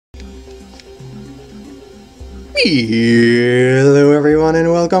Hello everyone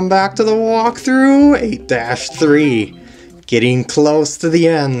and welcome back to the walkthrough 8-3. Getting close to the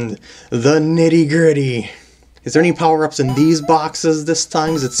end, the nitty gritty. Is there any power-ups in these boxes this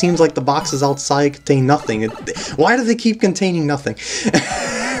time? Because it seems like the boxes outside contain nothing. Why do they keep containing nothing?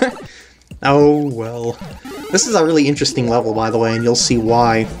 Oh well. This is a really interesting level, by the way, and you'll see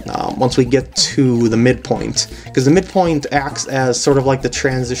why once we get to the midpoint. Because the midpoint acts as sort of like the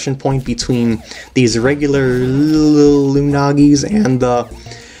transition point between these regular Lunagis and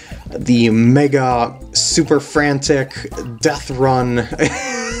the mega super frantic death run.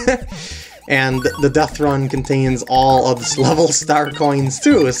 And the death run contains all of this level star coins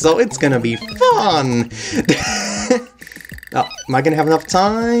too, so it's gonna be fun! Oh, am I gonna have enough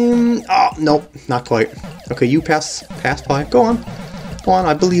time? Oh, nope, not quite. Okay, you pass by. Go on. Go on,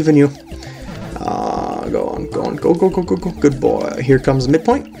 I believe in you. Go on. Go. Good boy. Here comes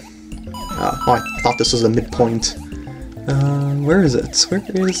midpoint. Oh, I thought this was a midpoint. Where is it?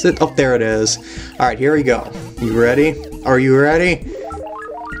 Where is it? Oh, there it is. Alright, here we go. You ready? Are you ready?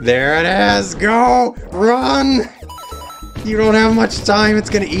 There it is! Go! Run! You don't have much time, it's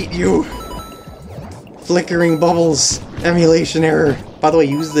gonna eat you. Flickering bubbles. Emulation error. By the way,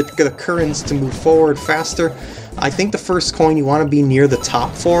 use the currents to move forward faster. I think the first coin you want to be near the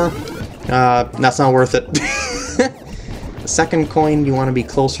top for. That's not worth it. The second coin you want to be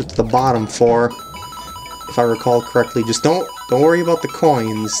closer to the bottom for. If I recall correctly. Just don't worry about the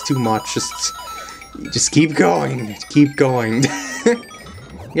coins too much. Just keep going. Keep going.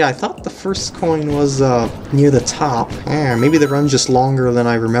 Yeah, I thought the first coin was near the top. Maybe the run's just longer than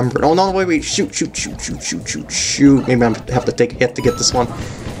I remembered. Oh no, wait, shoot. Maybe I have to take a hit to get this one.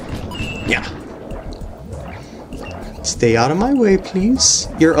 Yeah. Stay out of my way, please.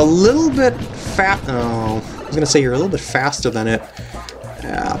 You're a little bit fat. Oh, I was gonna say you're a little bit faster than it.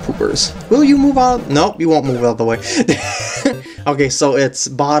 Poopers. Will you move out? Nope, you won't move out of the way. Okay, so it's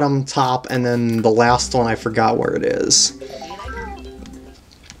bottom, top, and then the last one I forgot where it is.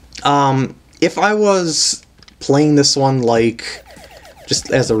 If I was playing this one like just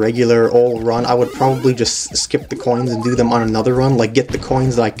as a regular old run, I would probably just skip the coins and do them on another run, like get the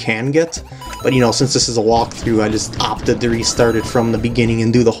coins that I can get. But you know, since this is a walkthrough, I just opted to restart it from the beginning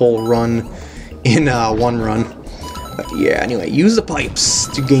and do the whole run in one run. But yeah, anyway, use the pipes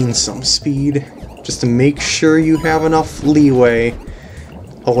to gain some speed, just to make sure you have enough leeway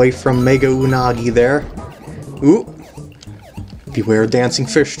away from Mega Unagi there. Ooh. Beware dancing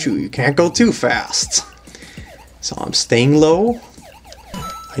fish too, you can't go too fast. So I'm staying low.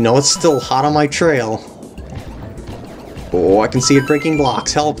 I know it's still hot on my trail. Oh, I can see it breaking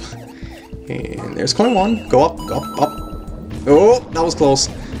blocks, help. And there's coin one, go up. Oh, that was close.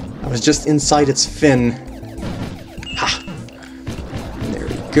 I was just inside its fin. Ha! There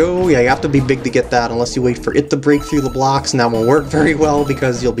we go, yeah, you have to be big to get that unless you wait for it to break through the blocks, and that won't work very well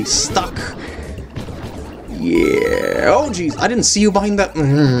because you'll be stuck. Yeah. Oh, jeez. I didn't see you behind that.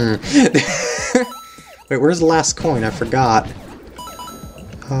 Wait, where's the last coin? I forgot.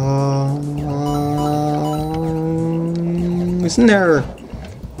 Isn't there...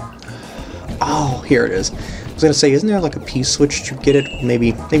 Oh, here it is. I was gonna say, isn't there like a P-switch to get it?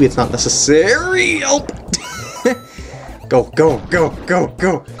 Maybe it's not necessary. Help! Go.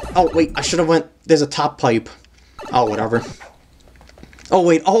 Oh, wait, I should have went... There's a top pipe. Oh, whatever. Oh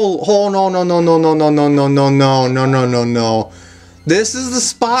wait, oh no. This is the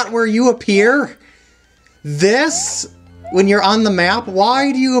spot where you appear? This? When you're on the map?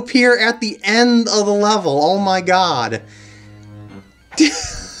 Why do you appear at the end of the level? Oh my god.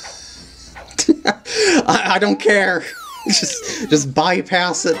 I don't care. Just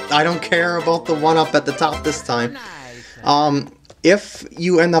bypass it. I don't care about the one up at the top this time. If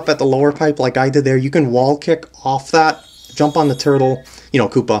you end up at the lower pipe like I did there, you can wall kick off that, jump on the turtle, you know,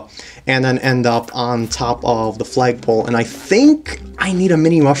 Koopa, and then end up on top of the flagpole. And I think I need a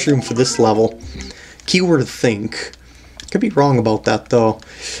mini mushroom for this level. Keyword think. Could be wrong about that though.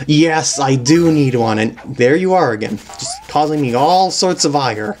 Yes, I do need one, and there you are again, just causing me all sorts of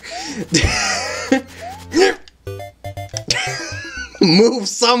ire. Move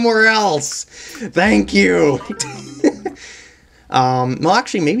somewhere else. Thank you. Well,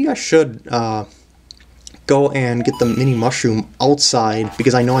 actually, maybe I should go and get the mini mushroom outside,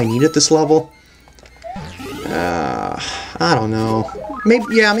 because I know I need it this level. I don't know.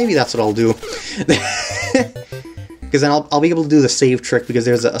 Maybe that's what I'll do. Because then I'll be able to do the save trick, because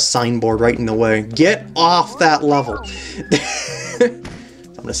there's a signboard right in the way. Get off that level! I'm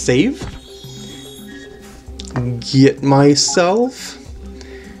gonna save. Get myself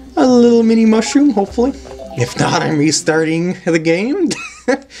a little mini mushroom, hopefully. If not, I'm restarting the game.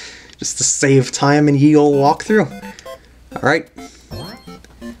 just to save time and ye old walkthrough. Alright.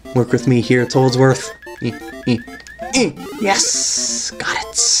 Work with me here, Toadsworth. Yes! Got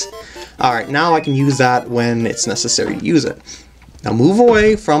it! Alright, now I can use that when it's necessary to use it. Now move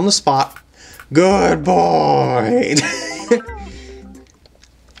away from the spot. Good boy!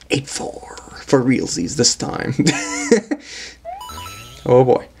 8-4 for realsies this time. Oh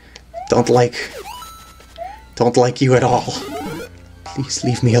boy. Don't like you at all. Please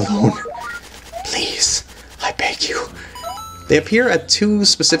leave me alone. Please, I beg you. They appear at 2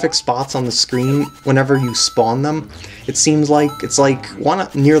 specific spots on the screen whenever you spawn them. It seems like it's like one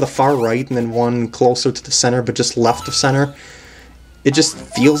near the far right and then one closer to the center, but just left of center. It just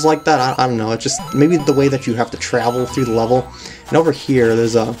feels like that. I don't know. It's just maybe the way that you have to travel through the level. And over here,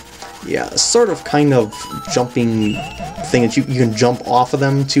 there's a sort of kind of jumping thing that you can jump off of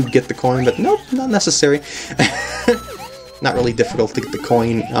them to get the coin, but nope, not necessary. Not really difficult to get the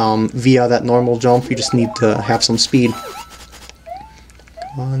coin via that normal jump. You just need to have some speed.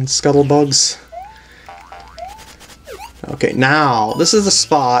 Come on, scuttlebugs. Okay, now this is the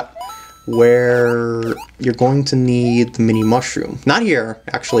spot where you're going to need the mini mushroom. Not here,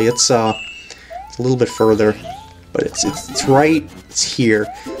 actually. It's a little bit further, but it's right. It's here.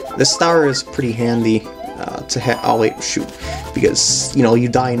 This star is pretty handy to have. Oh wait, shoot! Because you know you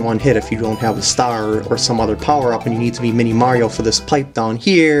die in one hit if you don't have a star or some other power up, and you need to be Mini Mario for this pipe down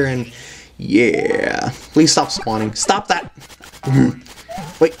here. And yeah, please stop spawning. Stop that!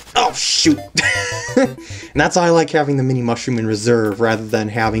 Wait, oh shoot! And that's why I like having the mini mushroom in reserve rather than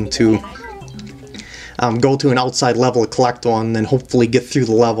having to go to an outside level to collect one and then hopefully get through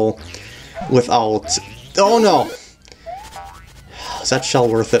the level without... Oh no! Is that shell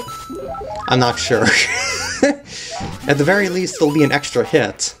worth it? I'm not sure. At the very least, there'll be an extra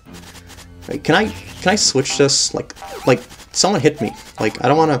hit. Wait, can I switch this? Like someone hit me. Like I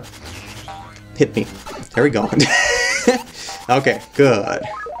don't want to hit me. There we go. Okay, good.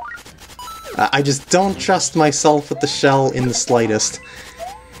 I just don't trust myself with the shell in the slightest.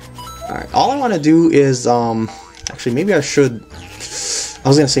 Alright, all I want to do is, actually, maybe I should... I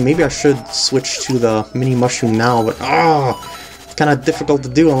was gonna say, maybe I should switch to the mini mushroom now, but, it's kind of difficult to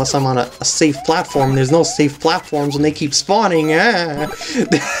do unless I'm on a safe platform, and there's no safe platforms and they keep spawning. Whoa,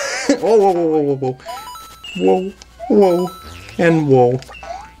 whoa, whoa, whoa, whoa, whoa, whoa, and whoa.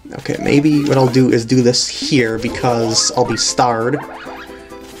 Okay, maybe what I'll do is do this here because I'll be starred.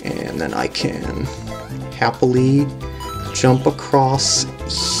 And then I can happily jump across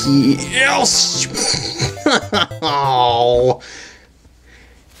here. Oh.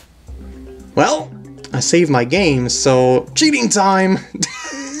 Well, I saved my game, so cheating time!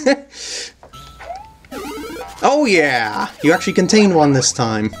 Oh yeah! You actually contained one this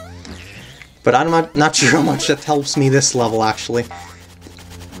time. But I'm not sure how much that helps me this level, actually.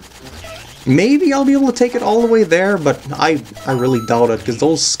 Maybe I'll be able to take it all the way there, but I really doubt it, because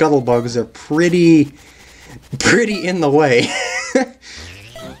those scuttlebugs are pretty in the way.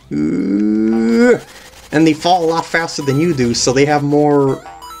 And they fall a lot faster than you do, so they have more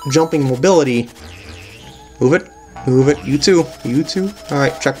jumping mobility. Move it, you too.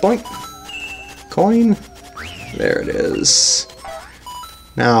 Alright, checkpoint. Coin. There it is.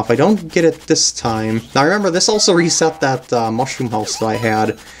 Now, if I don't get it this time... Now remember, this also reset that mushroom house that I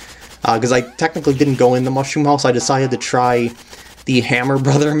had. Because I technically didn't go in the mushroom house, I decided to try the Hammer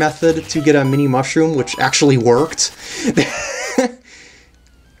Brother method to get a mini mushroom, which actually worked.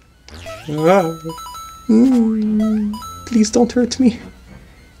 Please don't hurt me.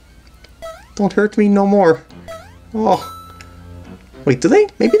 Don't hurt me no more. Oh. Wait, do they?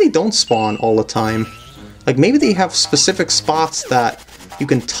 Maybe they don't spawn all the time. Like, maybe they have specific spots that you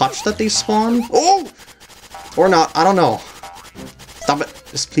can touch that they spawn? Oh! Or not, I don't know. Stop it.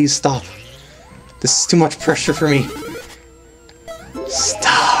 Just please stop. This is too much pressure for me.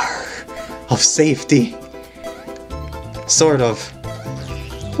 Star of safety. Sort of.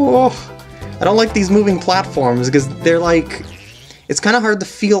 Oh, I don't like these moving platforms because they're like... It's kind of hard to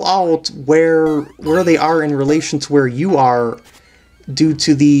feel out where they are in relation to where you are due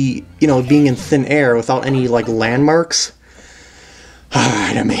to the, you know, being in thin air without any, like, landmarks.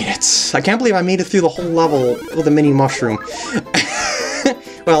 Alright, I made it. I can't believe I made it through the whole level with a mini mushroom.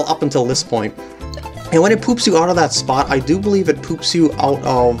 Well, up until this point. And when it poops you out of that spot, I do believe it poops you out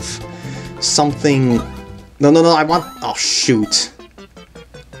of something... No, I want... Oh, shoot.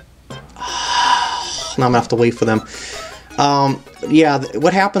 Now I'm gonna have to wait for them. Yeah,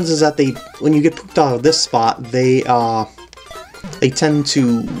 what happens is that when you get pooped out of this spot, they tend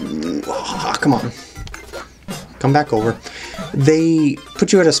to... Oh, come on. Come back over. They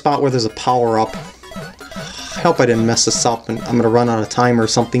put you at a spot where there's a power-up. I hope I didn't mess this up and I'm gonna run out of time or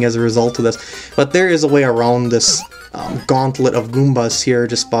something as a result of this. But there is a way around this gauntlet of Goombas here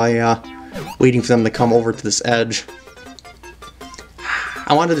just by waiting for them to come over to this edge.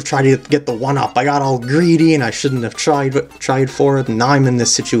 I wanted to try to get the 1-up. I got all greedy and I shouldn't have tried for it, and now I'm in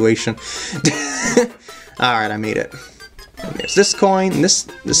this situation. Alright, I made it. And there's this coin, and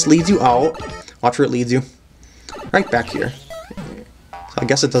this leads you out. Watch where it leads you. Right back here. So I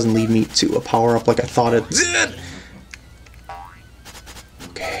guess it doesn't lead me to a power-up like I thought it did.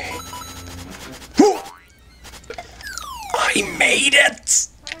 Okay. I made it!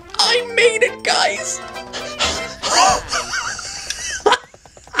 I made it, guys!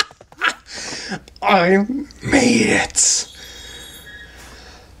 I made it!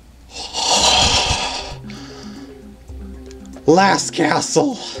 Last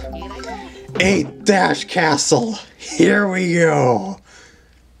castle! 8-dash castle! Here we go!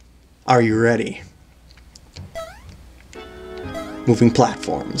 Are you ready? Moving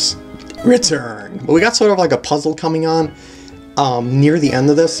platforms. Return! Well, we got sort of like a puzzle coming on. Near the end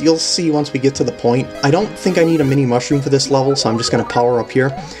of this, you'll see once we get to the point. I don't think I need a mini mushroom for this level, so I'm just going to power up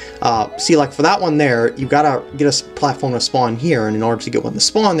here. See, like for that one there, you've got to get a platform to spawn here, and in order to get one to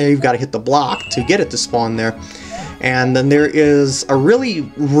spawn there, you've got to hit the block to get it to spawn there. And then there is a really,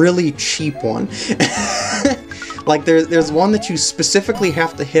 really cheap one. Like there's one that you specifically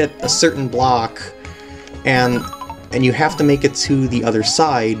have to hit a certain block, and you have to make it to the other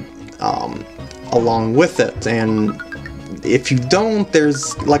side along with it. And if you don't,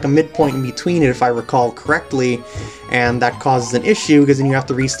 there's like a midpoint in between it, if I recall correctly, and that causes an issue because then you have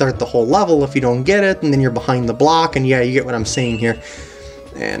to restart the whole level if you don't get it, and then you're behind the block, and yeah, you get what I'm saying here.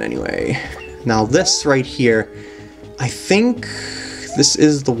 And anyway, now this right here, I think this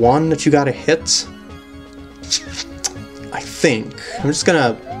is the one that you gotta hit. I think. I'm just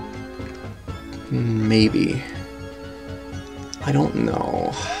gonna... maybe. I don't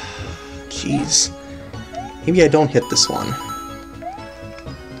know. Jeez. Maybe I don't hit this one.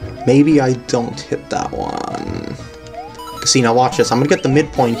 Maybe I don't hit that one. See, now watch this. I'm gonna get the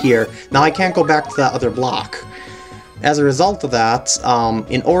midpoint here. Now I can't go back to that other block. As a result of that,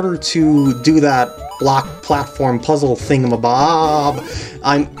 in order to do that block platform puzzle thingamabob,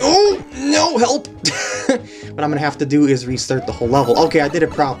 oh, no, help! What I'm gonna have to do is restart the whole level. Okay, I did it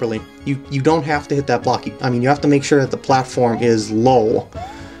properly. You don't have to hit that block. I mean, you have to make sure that the platform is low.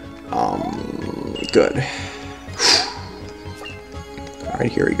 Good.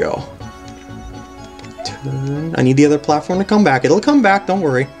 Alright, here we go. Turn. I need the other platform to come back. It'll come back, don't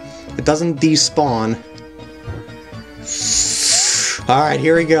worry. It doesn't despawn. Alright,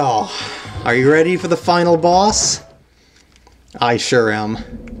 here we go. Are you ready for the final boss? I sure am.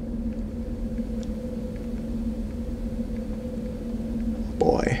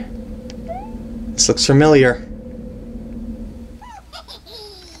 Boy. This looks familiar.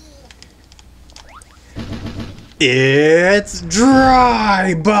 It's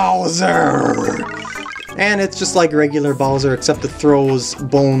Dry Bowser! And it's just like regular Bowser, except it throws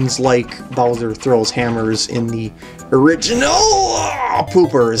bones like Bowser throws hammers in the original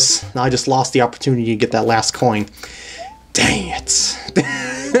poopers. Now I just lost the opportunity to get that last coin. Dang it!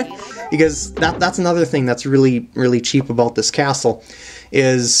 Because that's another thing that's really, really cheap about this castle.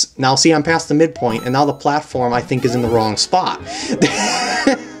 Is, now see, I'm past the midpoint, and now the platform, I think, is in the wrong spot.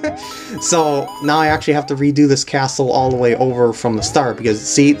 So now I actually have to redo this castle all the way over from the start, because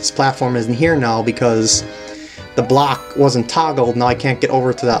see, this platform isn't here now because the block wasn't toggled. Now I can't get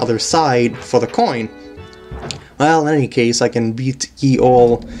over to that other side for the coin. Well, in any case, I can beat the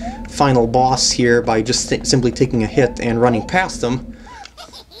old final boss here by just simply taking a hit and running past him.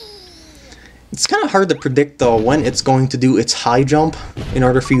 It's kind of hard to predict, though, when it's going to do its high jump in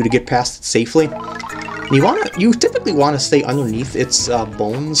order for you to get past it safely. You typically want to stay underneath its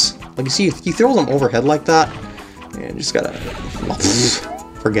bones. Like, you see, if you throw them overhead like that, and you just gotta...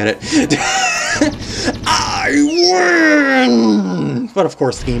 forget it. I win! But of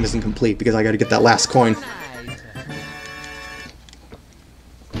course the game isn't complete because I gotta get that last coin.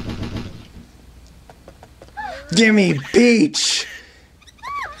 Gimme Peach!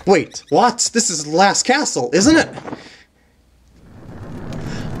 Wait, what? This is the last castle, isn't it?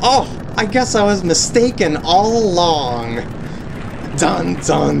 Oh, I guess I was mistaken all along. Dun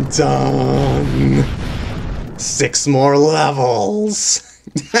dun dun! 6 more levels!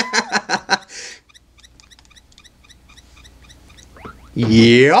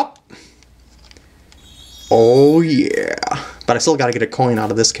 Yep! Oh yeah! But I still gotta get a coin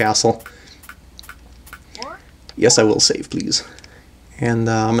out of this castle. Yes, I will save, please. And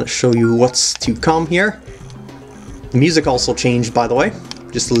I'm gonna show you what's to come here. The music also changed, by the way.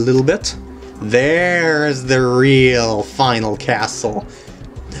 Just a little bit. There's the real final castle.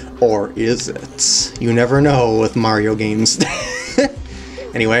 Or is it? You never know with Mario games.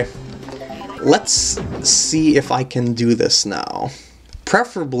 Anyway, let's see if I can do this now.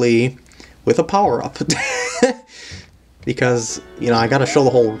 Preferably with a power-up. Because, you know, I gotta show the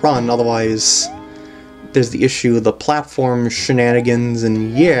whole run, otherwise there's the issue of the platform shenanigans,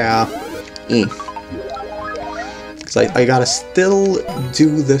 and yeah. Because I gotta still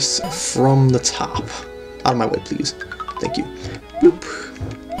do this from the top. Out of my way, please. Thank you. Bloop.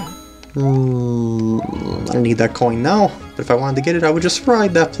 I don't need that coin now, but if I wanted to get it, I would just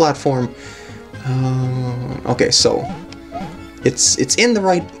ride that platform. Okay, so it's in the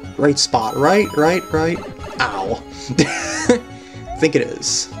right spot, right? Ow. I think it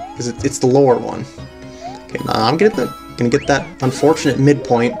is, because it's the lower one. Okay, now I'm gonna get that unfortunate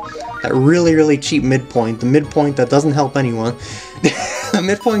midpoint, that really cheap midpoint, the midpoint that doesn't help anyone. The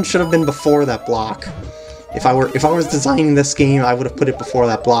midpoint should have been before that block. If I was designing this game, I would have put it before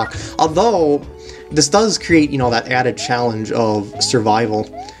that block. Although this does create, you know, that added challenge of survival.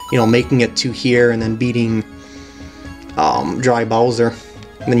 You know, making it to here and then beating Dry Bowser.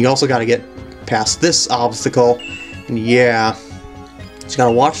 And then you also got to get past this obstacle. And yeah, just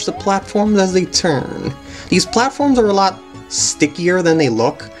gotta watch the platforms as they turn. These platforms are a lot stickier than they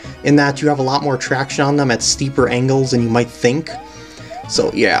look, in that you have a lot more traction on them at steeper angles than you might think.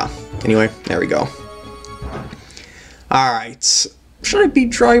 So yeah, anyway, there we go. Alright, should I beat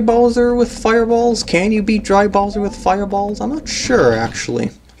Dry Bowser with fireballs? Can you beat Dry Bowser with fireballs? I'm not sure, actually.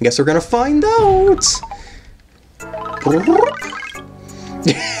 I guess we're gonna find out!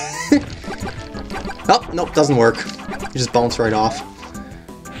 Oh, nope, doesn't work. You just bounce right off.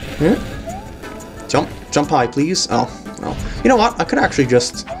 Jump high, please. Oh, no. You know what? I could actually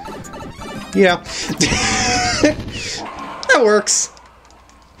just... Yeah. That works.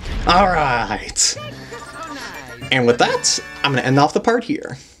 Alright. And with that, I'm going to end off the part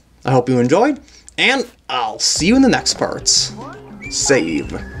here. I hope you enjoyed, and I'll see you in the next parts.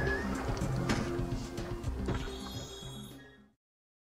 Save.